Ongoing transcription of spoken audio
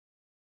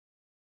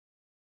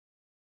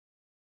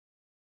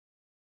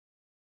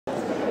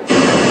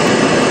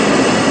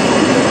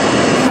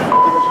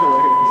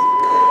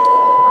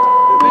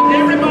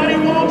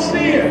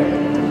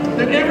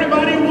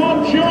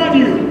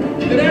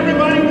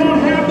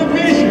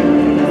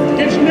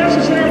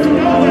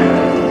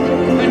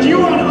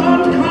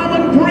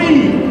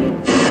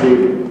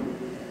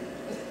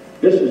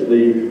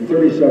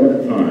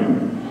37th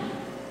time,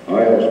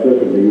 I have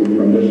spoken to you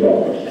from this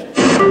office.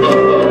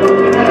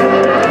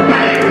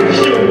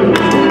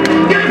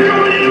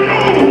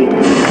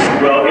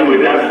 Well, it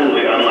was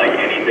absolutely unlike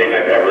anything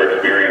I've ever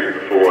experienced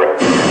before.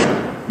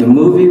 The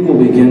movie will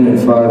begin in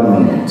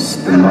 5 minutes,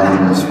 the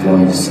model's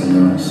voice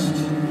announced.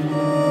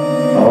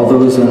 All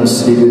those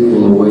unseated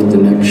will await the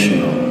next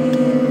show.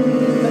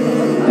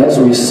 As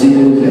we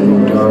seated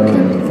and were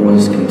darkened, the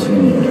voice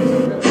continued.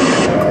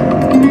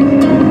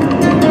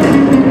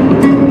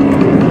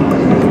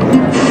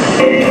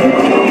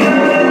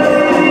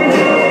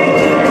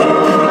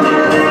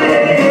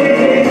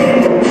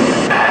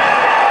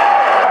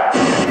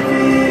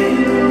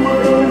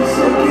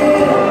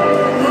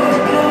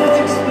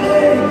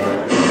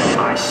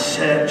 I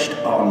searched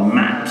on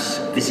maps,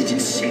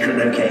 visited secret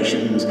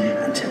locations,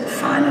 until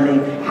finally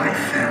I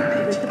found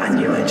it. I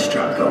knew I'd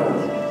struck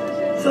gold.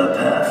 The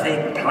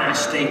perfect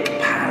plastic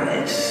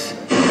palace.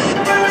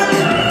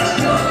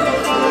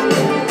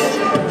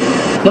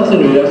 Nothing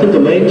really. I think the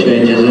main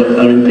changes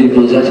are in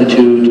people's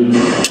attitude.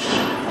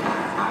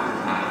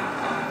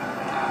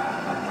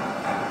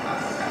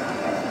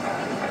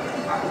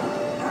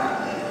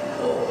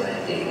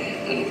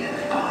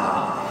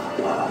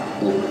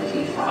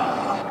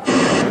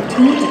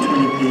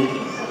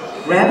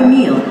 Grab a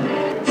meal.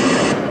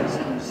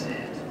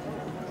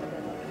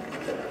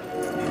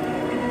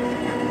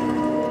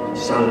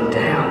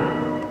 Sundown.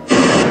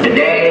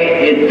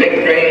 Today is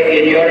victory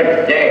in your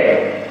day.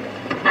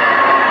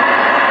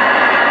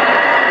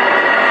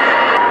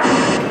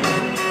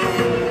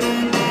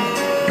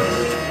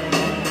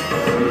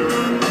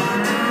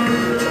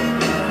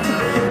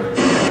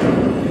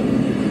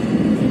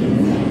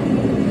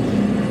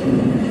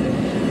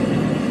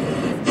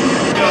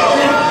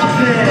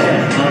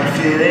 I'm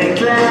feeling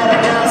glad I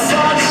got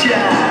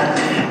sunshine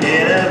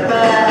in a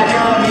bag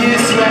of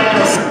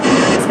useless.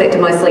 Expect a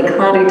mostly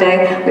cloudy day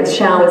with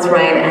showers,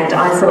 rain and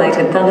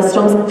isolated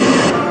thunderstorms.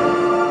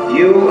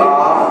 You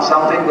are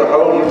something the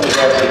whole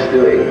universe is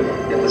doing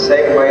in the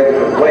same way that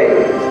a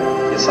wave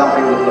is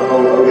something that the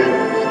whole ocean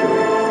is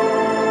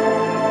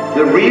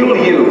doing. The real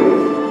you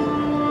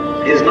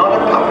is not a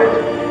puppet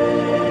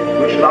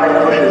which life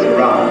pushes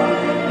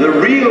around. The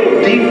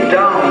real deep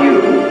down you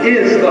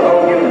is the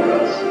whole universe.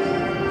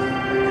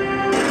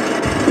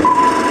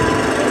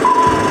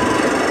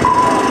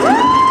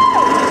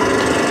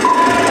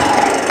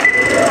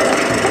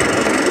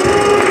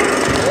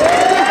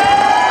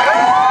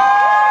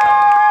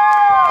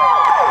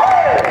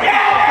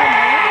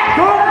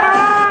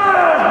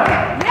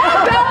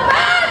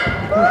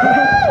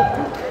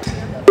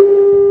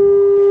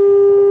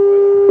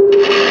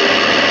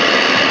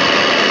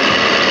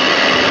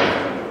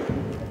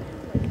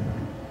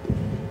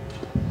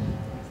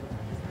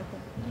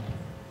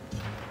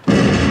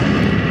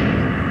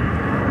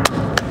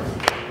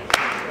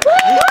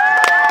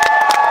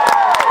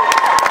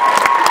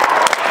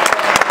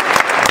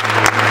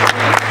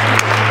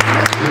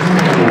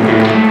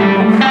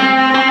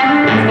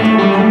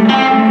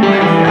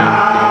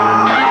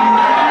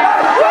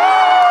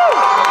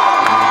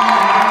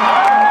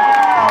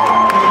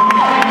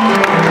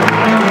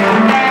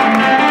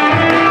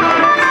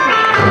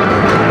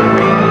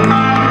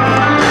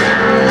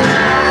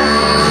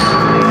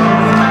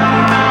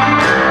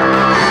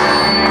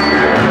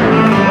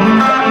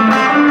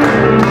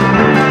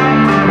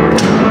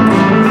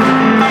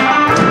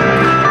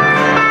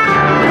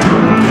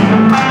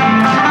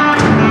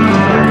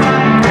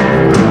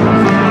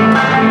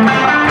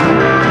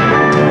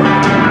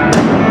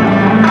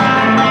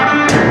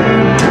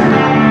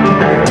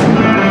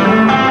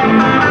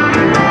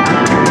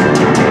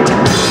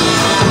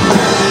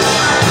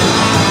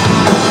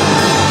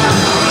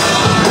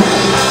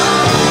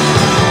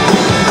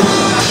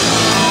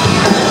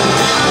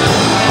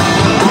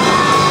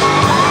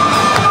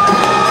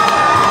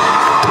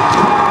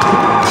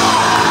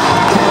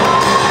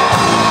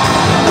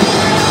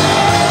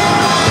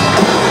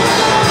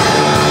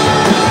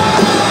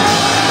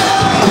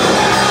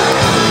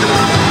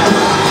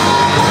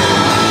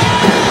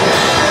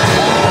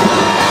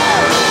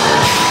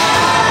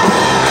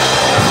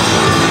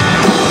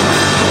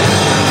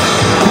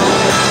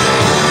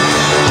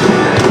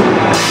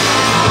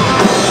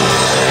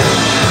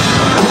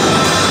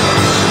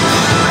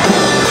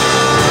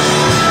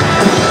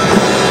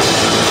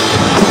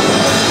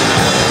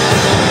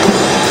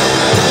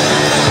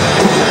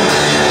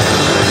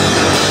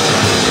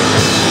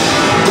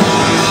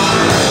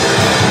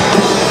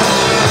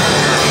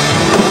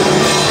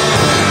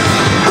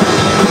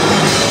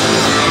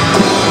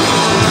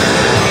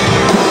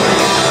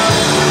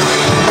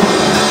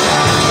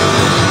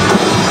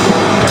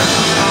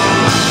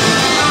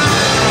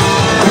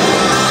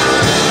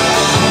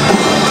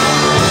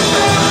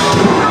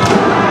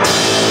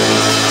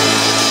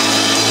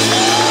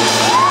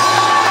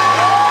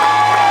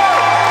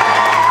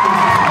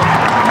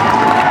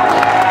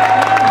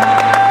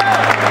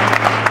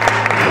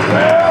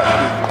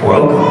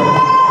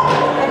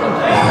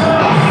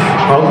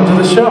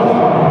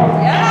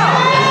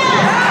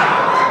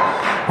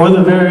 Or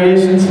the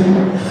variations,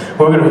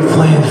 we're going to be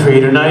playing for you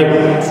tonight.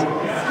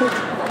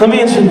 Let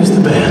me introduce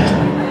the band.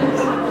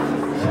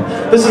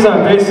 This is our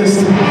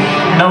bassist,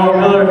 Noah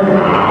Miller.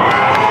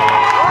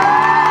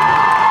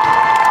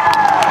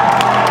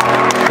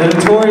 The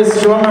notorious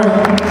drummer,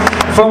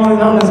 formerly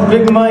known as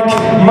Big Mike,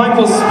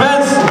 Michael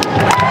Spence.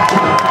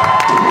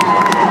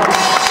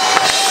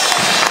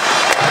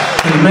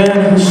 The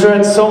man who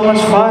shreds so much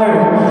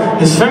fire,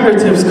 his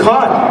fingertips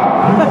caught.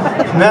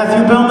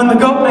 Matthew Bellman, the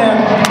Goat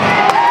Man.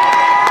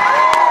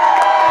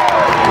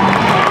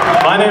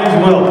 My name is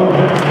Will.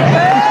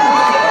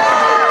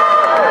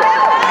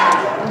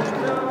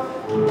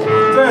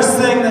 First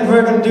thing that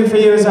we're going to do for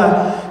you is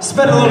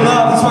spread a little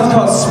love. This one's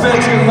called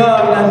Spread Your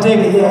Love. Now dig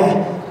it,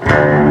 yeah.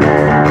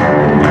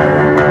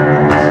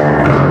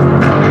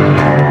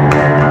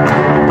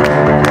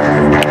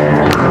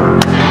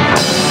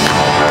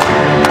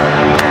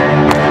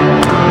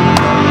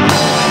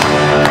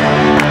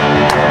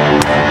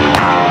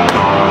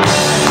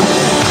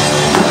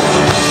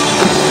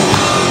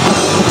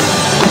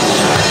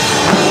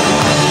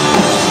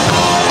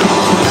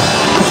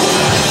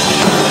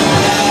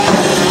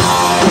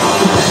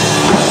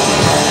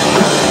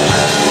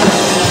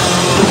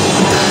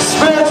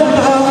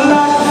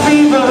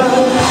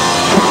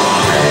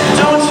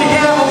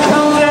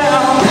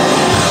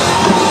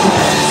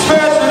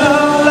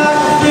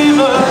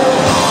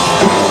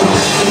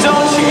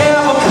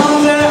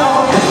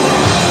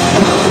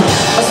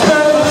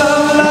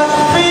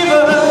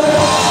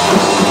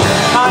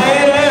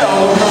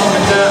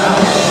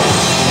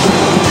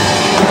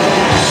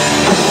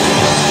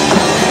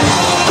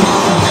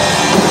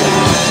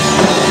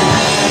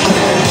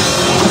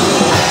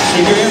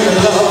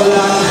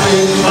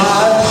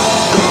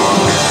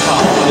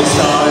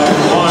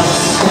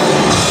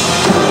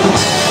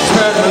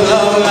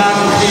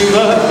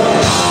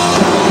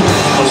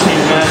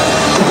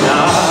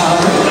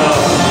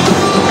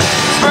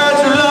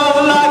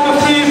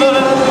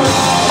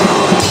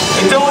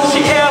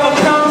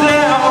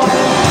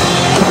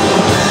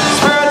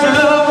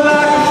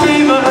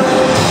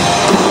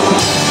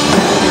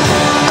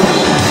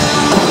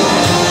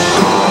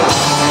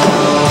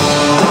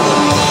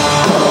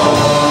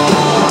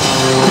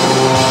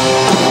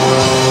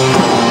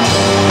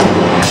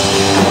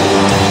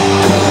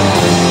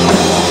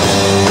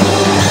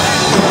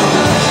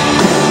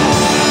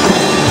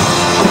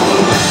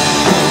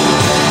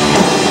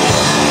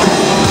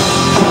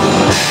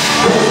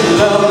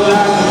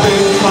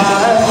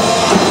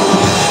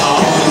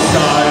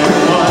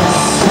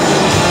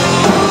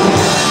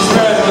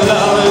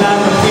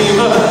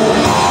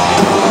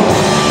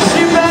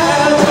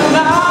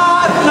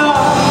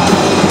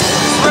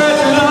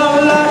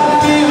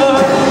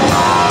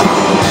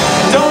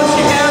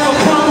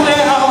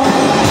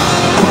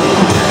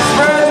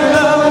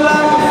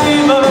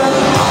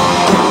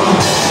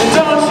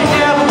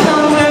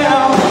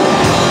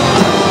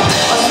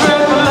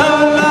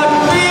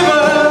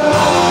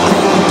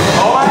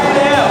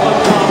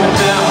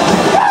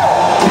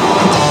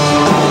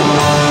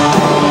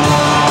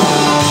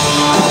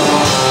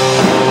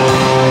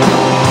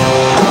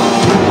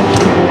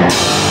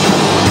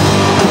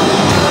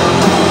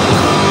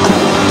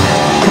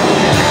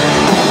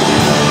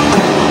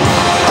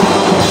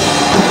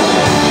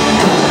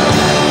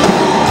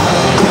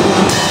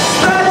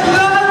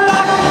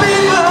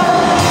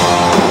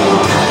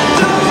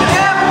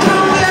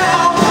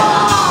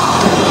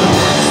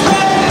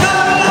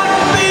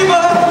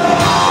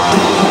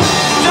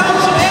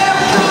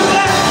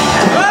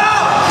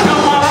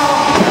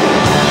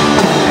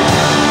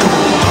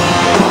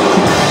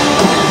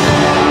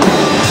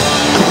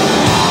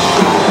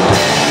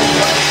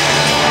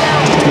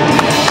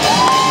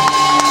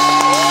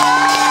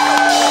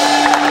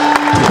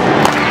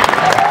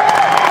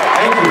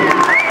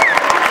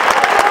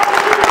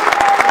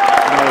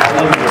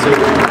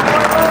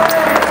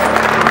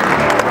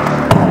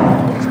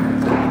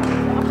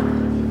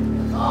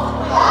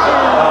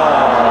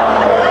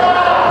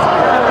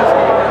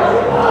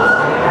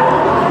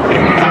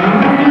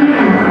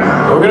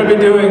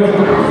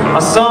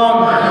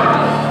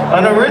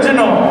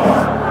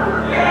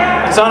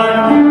 It's on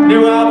our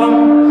new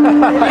album.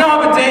 We don't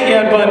have a date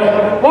yet,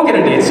 but we'll get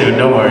a date soon,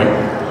 don't worry.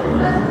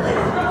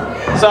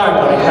 Sorry,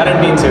 buddy, I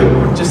didn't mean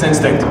to. Just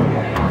instinct. We're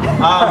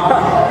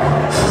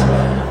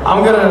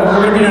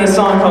gonna be doing a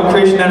song called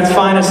Creation at its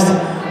Finest.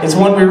 It's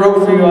one we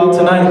wrote for you all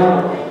tonight.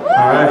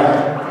 All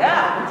right.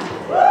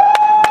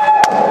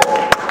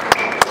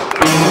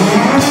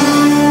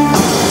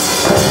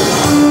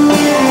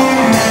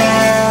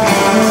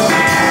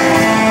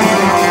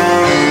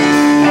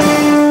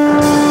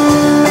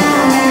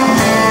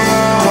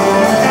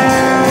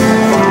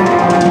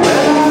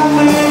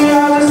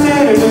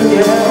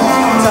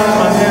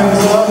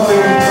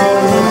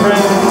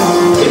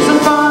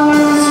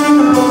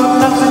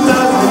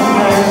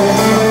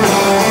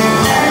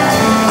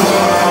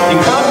 You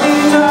cut me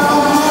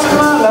down to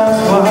my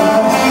last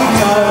word.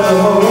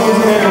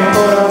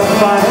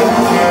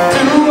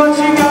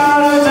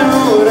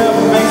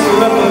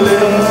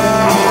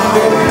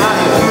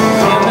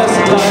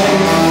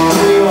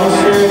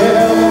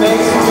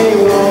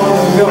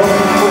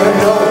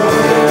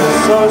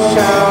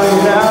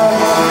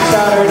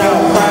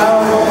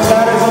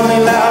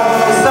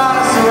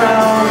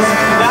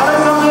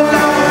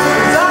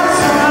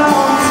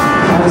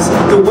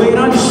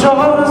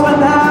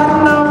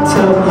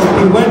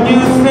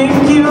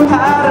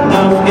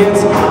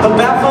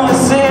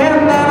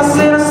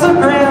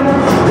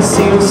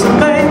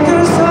 make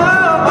us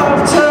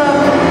up,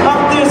 turn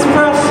up this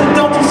pressure,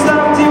 don't you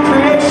stop the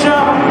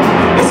creation.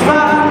 It's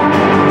fine,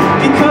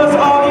 because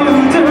all you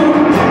do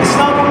is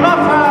stomp on my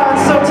pride.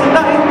 So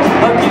tonight,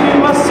 I'll give you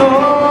my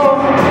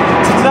soul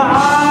to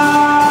die.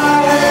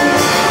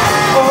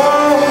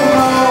 Oh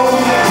no,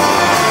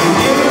 I'll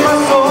give you my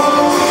soul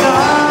to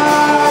die.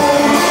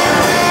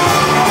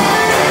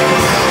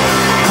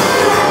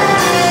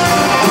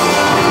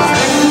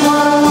 This is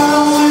what I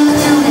want to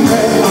do,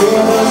 right with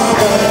a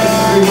second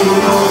degree.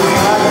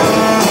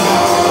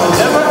 I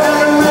never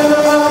had a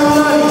rhythm of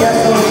bloody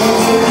gasoline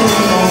to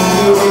keep on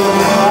doing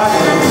what I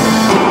do.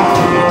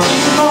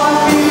 Keep on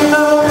beating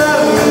up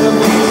better than the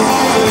beast,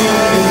 so you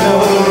can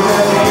know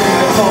that you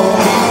call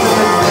peace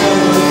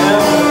and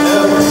never,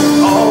 never,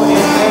 all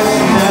in this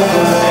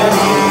never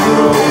ending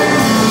road.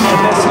 And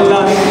this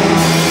life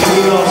we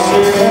all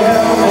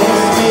share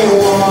makes me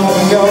wanna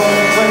go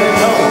when it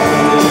goes.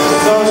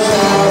 So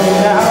shout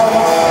it out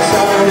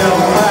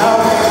loud.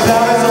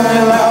 Loud is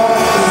only loud,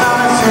 the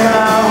silence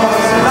surrounds.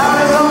 Loud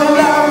is only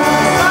loud,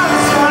 the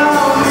silence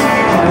surrounds.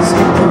 As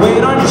the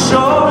weight on your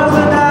shoulders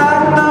and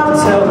had enough.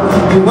 Tell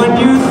me when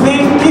you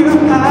think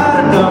you've had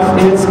enough.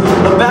 It's a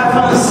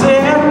baffling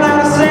sin that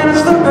a sin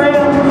is the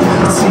grin.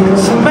 It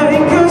seems to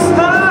make us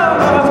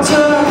love.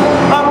 Turn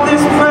up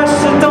this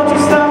pressure, don't you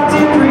stop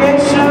the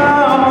creation.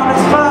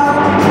 It's fine,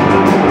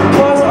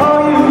 cause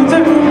all you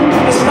do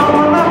is stomp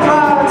on my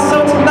pride. So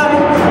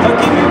tonight, I'll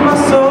give you my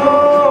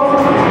soul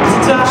to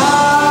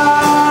die.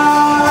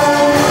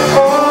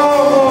 Oh,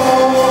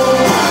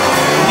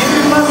 give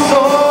you my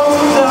soul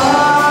to die.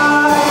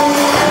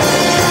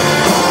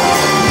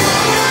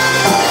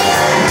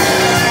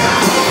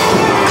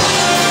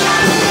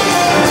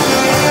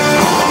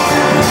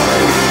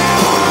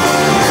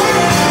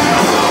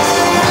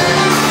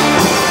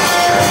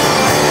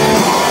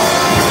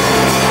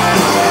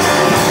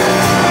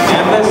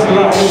 And this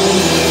life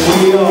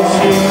we all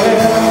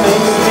share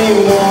makes me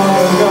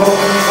wanna go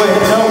where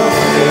no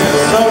one is.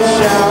 So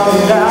shout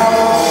it out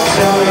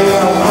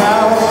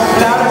loud.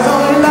 Loud is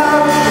only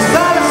loud, the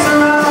silence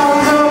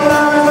surrounds. Oh,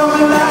 loud is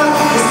only loud,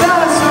 the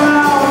silence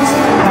surrounds.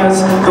 As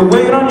the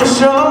weight on your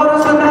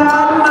shoulders and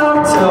had enough.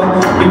 Tell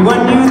me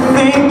when you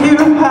think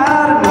you've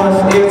had enough.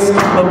 It's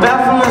a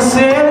baffling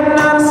sin,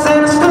 not a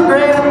sinister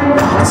grin.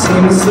 It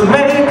seems to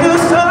make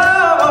us up.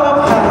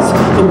 As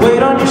the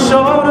weight on your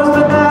shoulders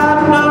and had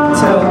enough.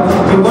 Tell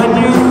me when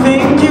you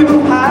think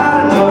you've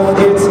had enough.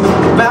 It's a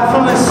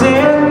baffling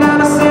sin, not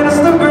a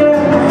sinister grin.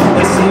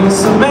 It seems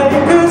to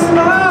make us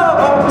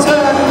up.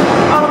 Turn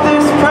up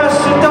this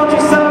pressure, don't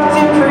you stop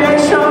the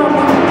creation.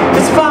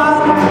 It's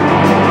fine,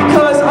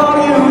 because all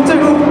you do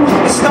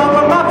is stomp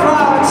on my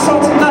pride. So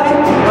tonight,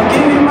 I'll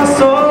give you my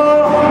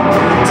soul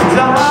to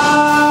die.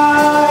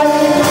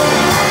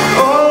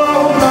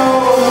 Oh no,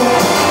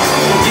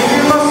 I'll give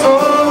you my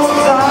soul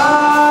to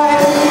die.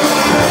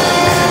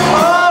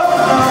 Oh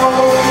no.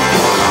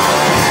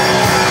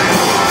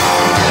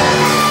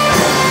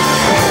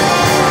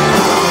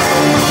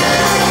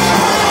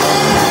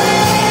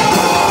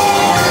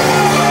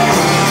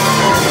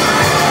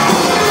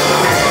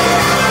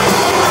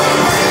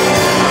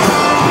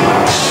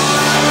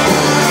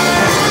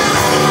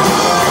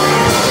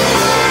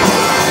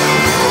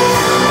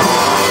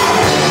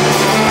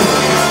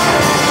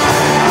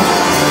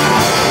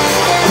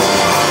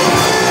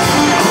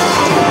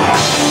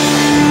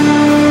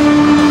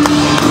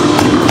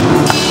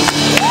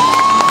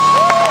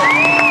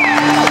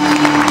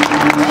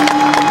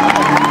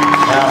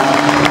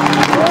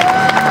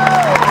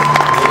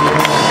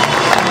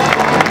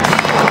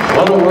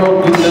 What a world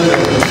we live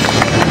in.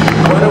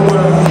 What a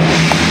world.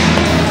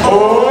 Oh,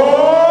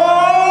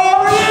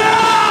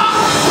 yeah!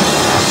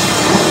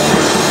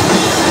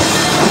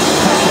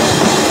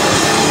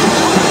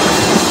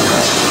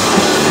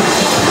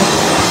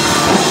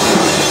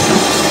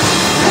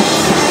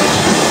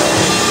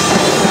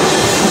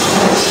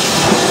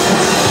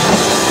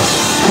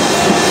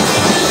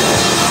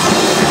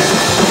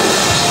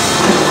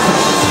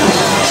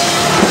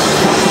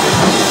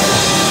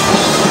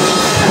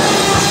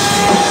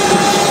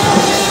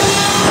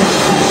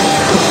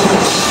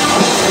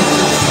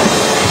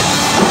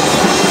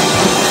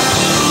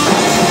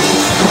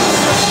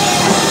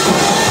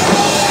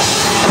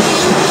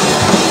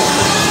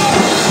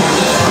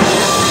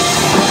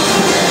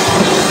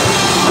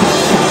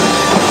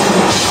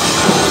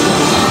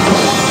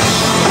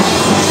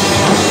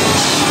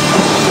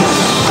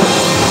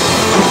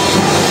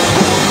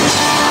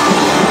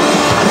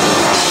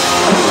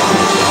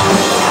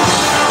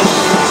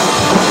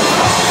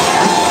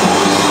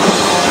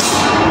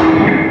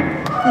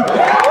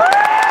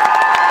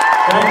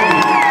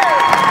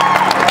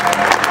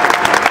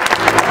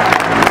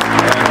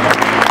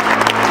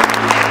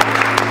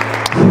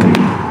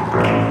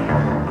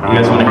 You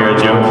guys want to hear a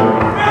joke?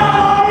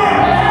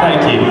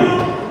 Thank you.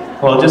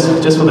 Well,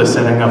 just for the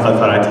setting up, I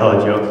thought I'd tell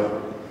a joke.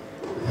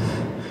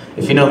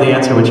 If you know the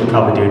answer, which you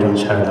probably do, don't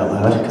shout it out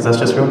loud, because that's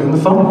just ruining the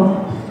fun.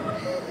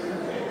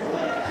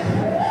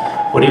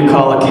 What do you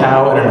call a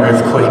cow in an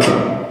earthquake?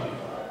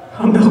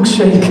 A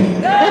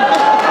milkshake.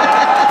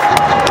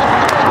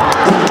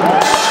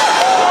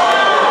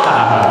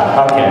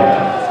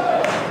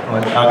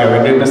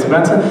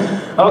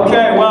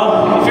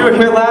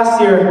 quit last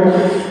year,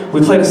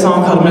 we played a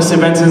song called Mr.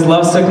 Benson's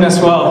Love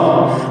Sickness.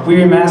 Well, we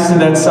remastered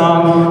that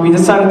song. We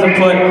decided to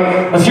put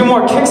a few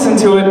more kicks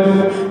into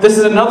it. This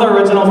is another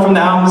original from the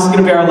album. This is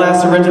going to be our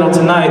last original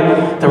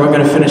tonight. Then we're going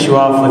to finish you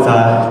off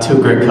with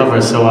 2 great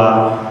covers. So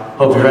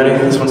hope you're ready.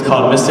 This one's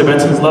called Mr.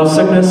 Benson's Love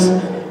Sickness.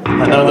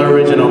 Another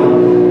original.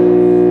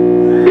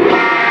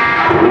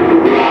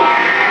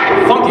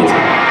 Funky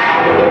time.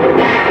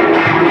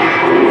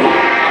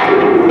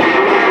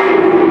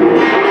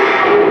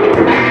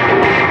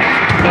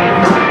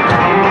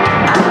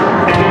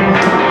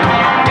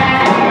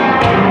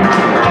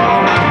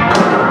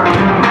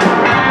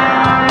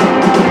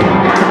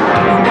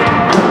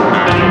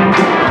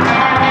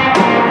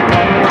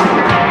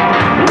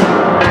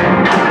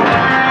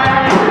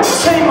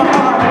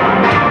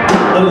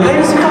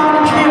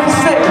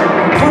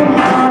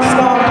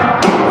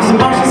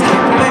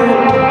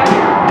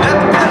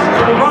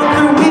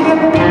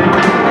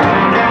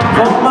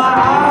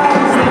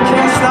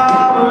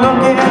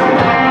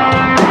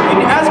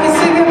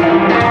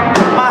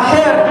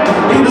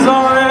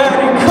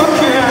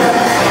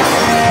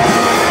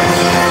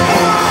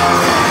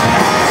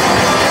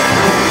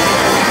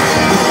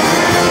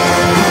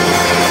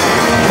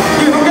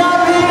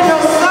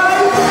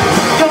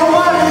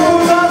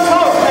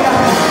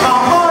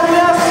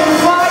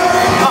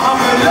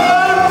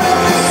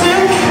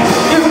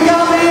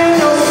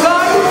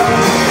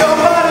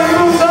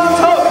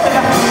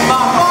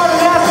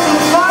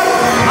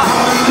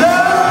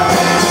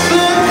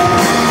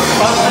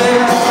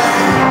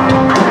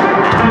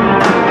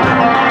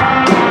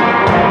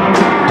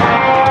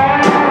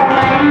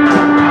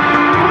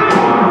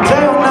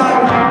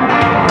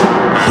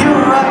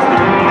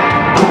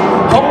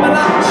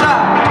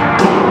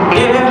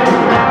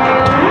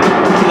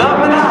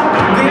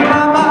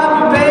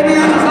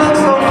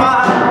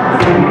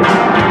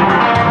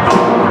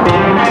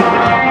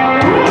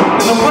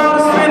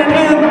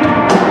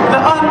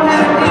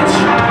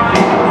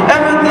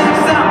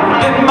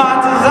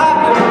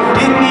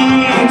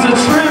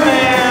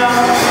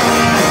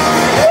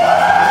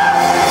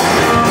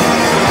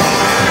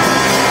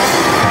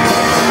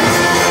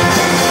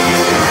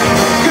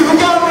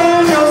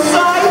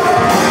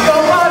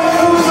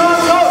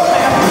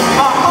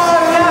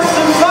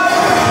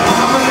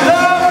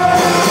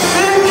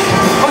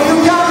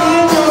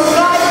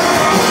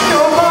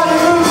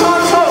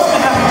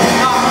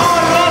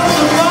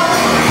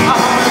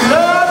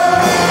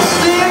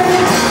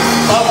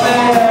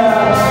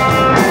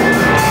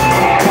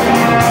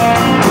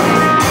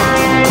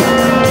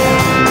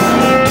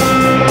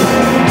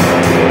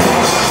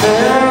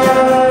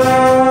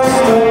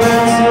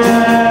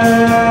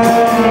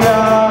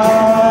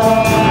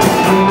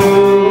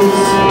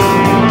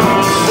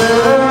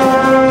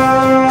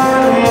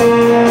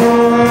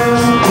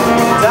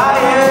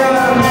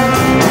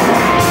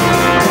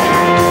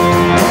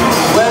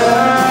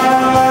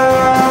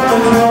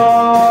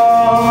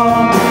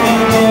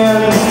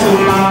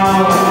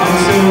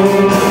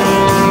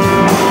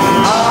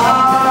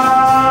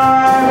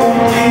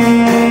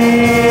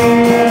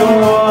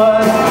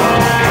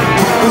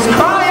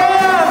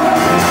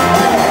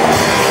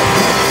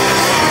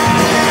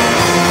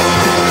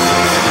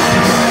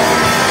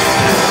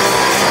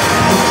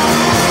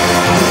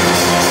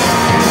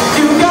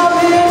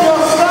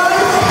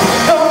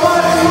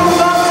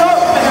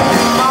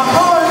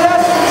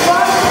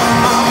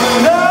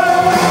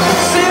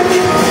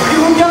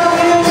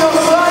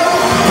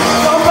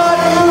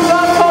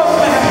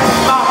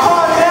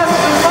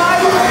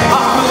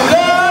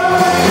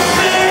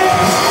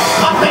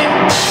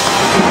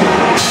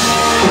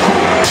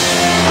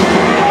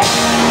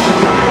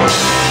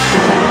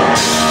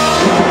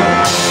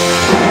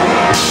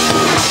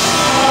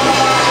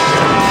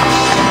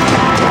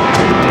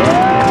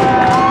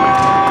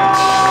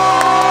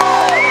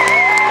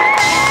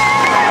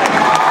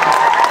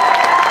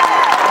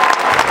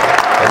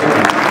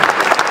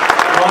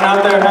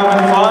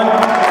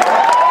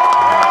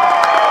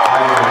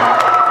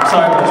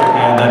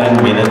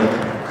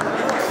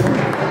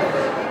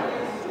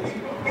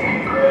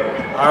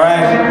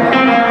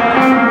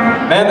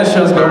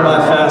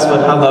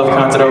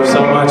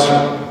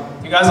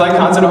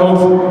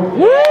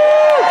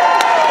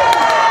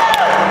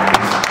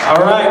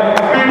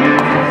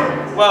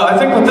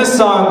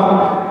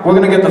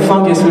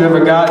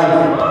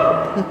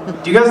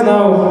 Do you guys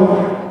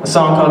know a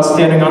song called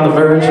Standing on the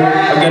Verge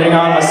of Getting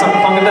On by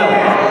something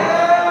Funkadelic?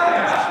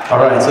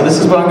 Alright, so this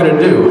is what I'm going to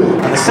do.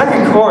 On the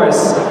second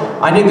chorus,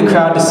 I need the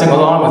crowd to sing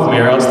along with me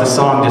or else the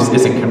song just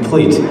isn't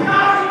complete.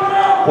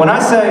 When I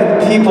say,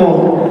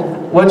 people,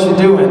 what you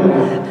doing?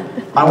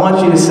 I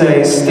want you to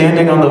say,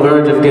 standing on the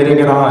verge of getting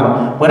it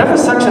on. Whatever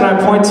section I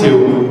point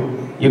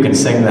to, you can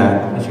sing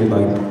that if you'd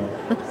like.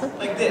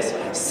 Like this.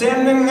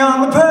 Standing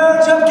on the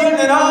verge of getting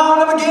it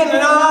on, of getting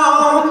it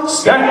on.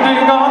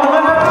 Standing on the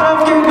verge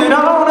of getting it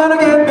on, and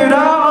getting it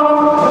on.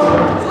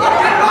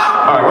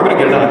 Alright, we're gonna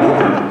get it on.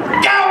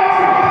 Go!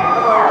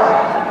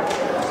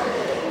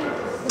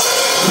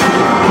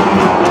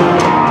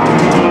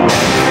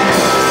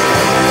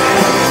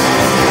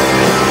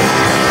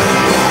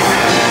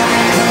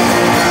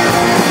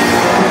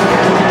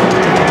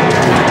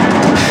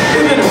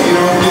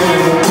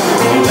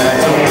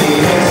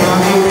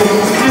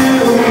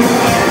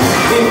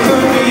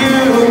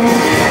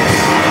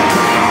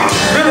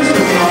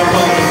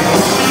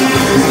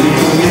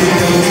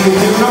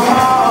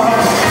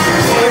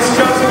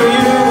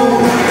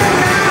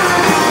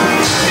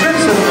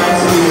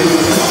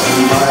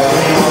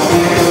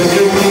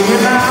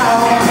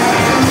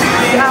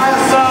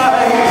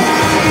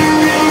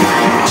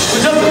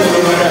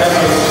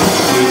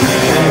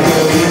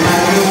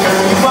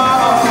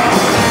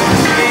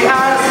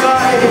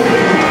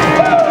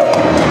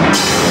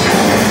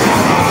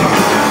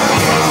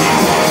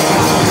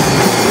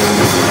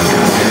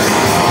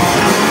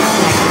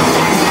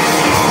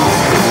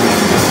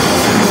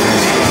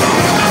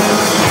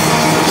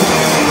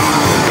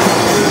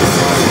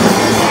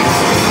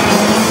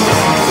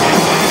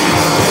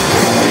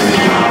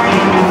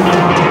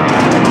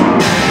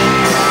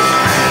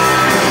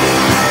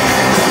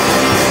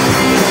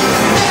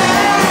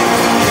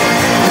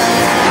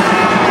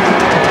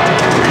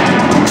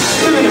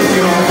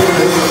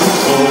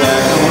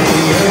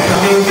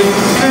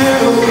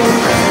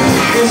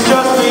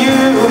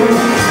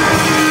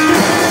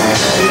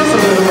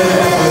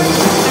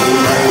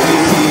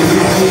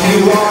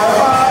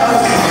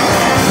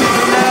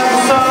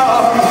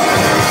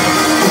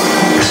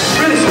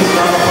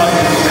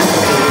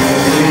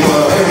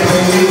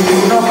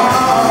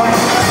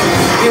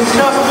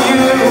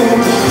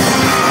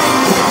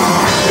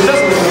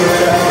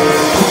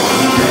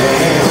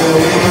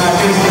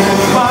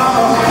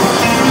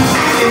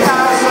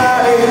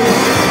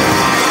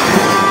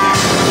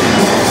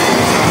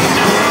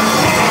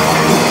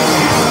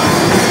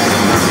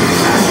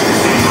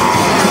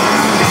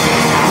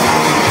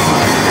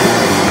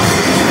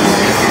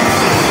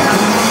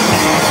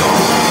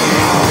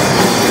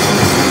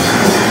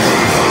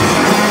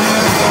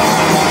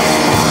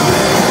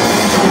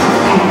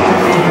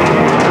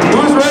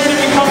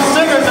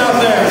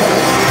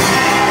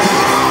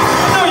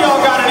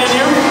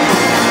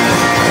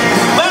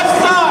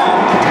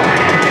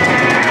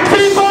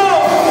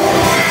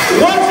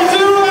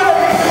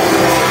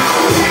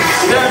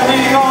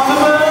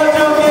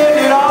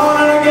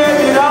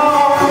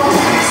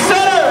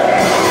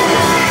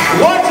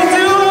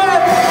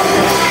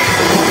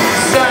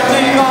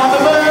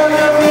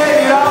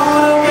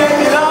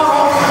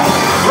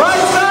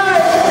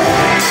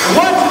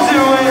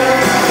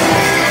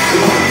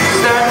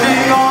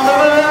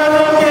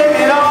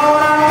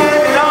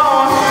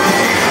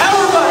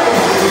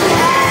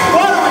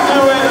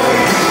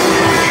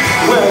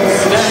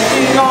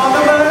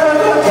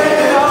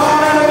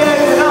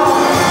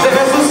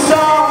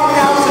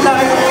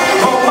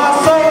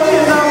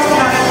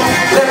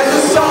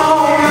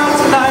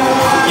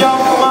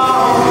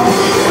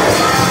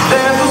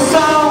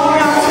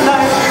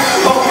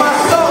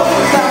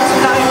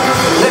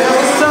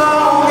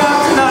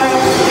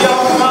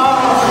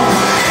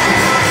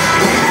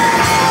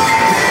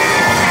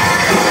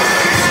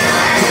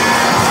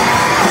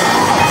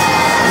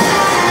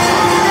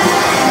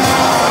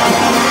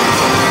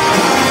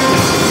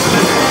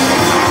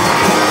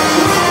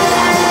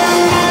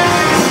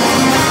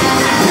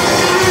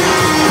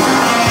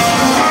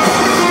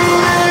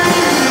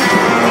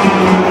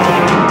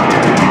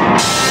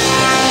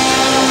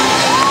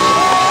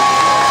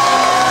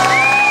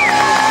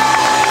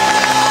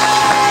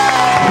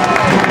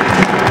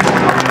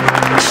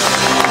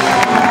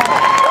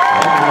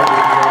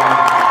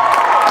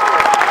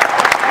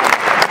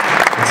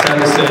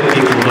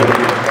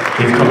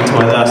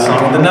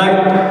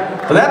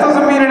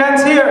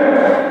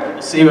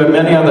 you at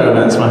many other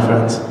events, my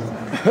friends.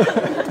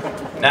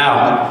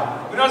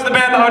 Now, who knows the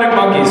band The Arctic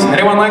Monkeys?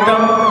 Anyone like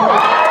them?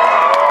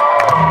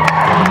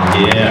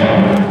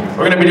 Yeah.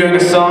 We're gonna be doing a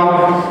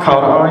song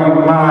called Are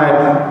You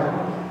Mine?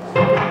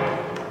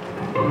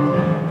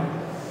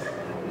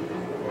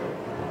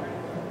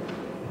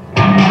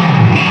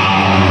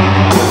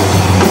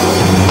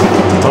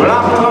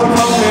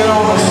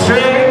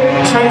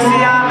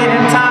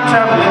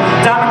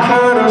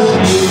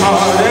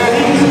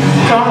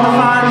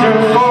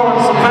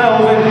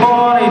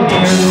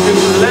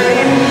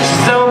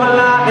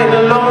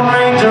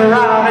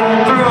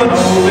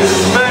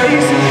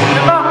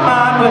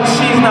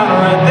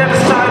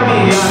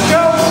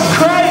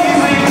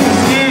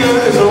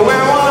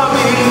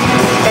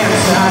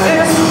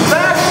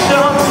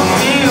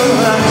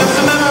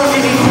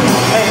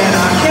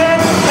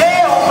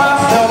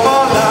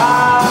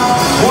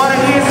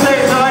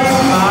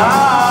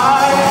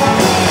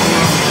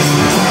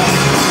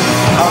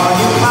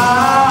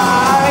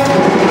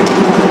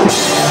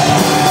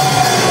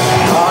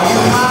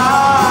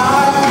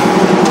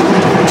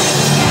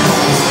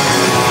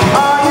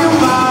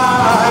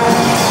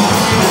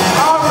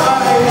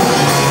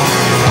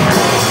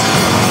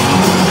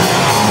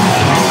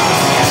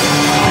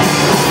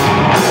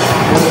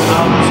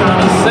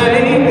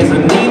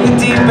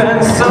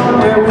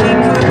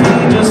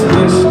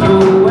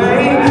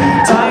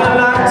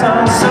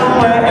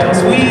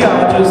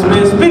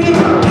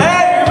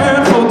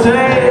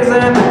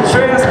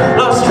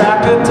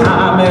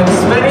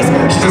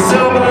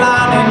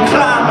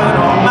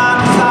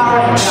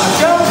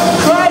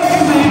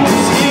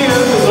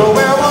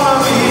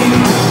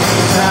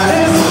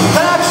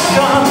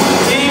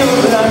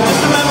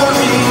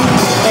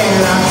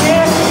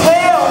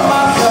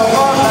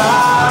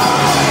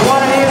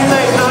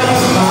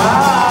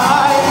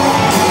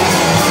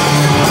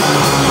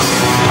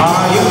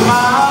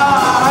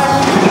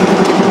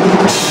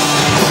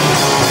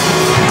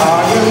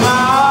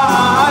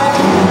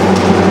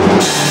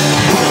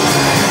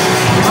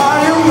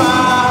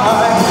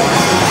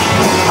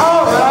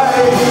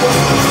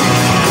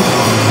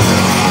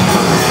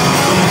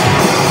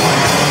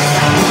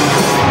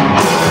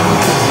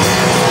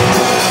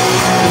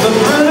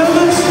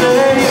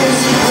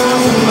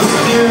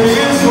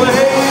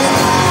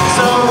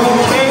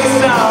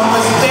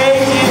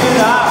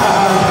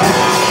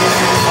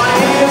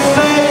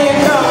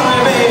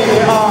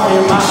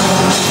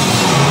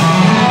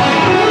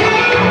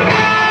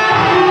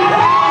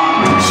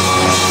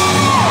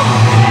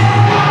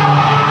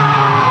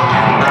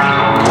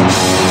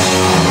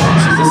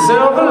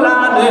 Silver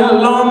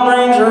lining, Lone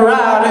Ranger.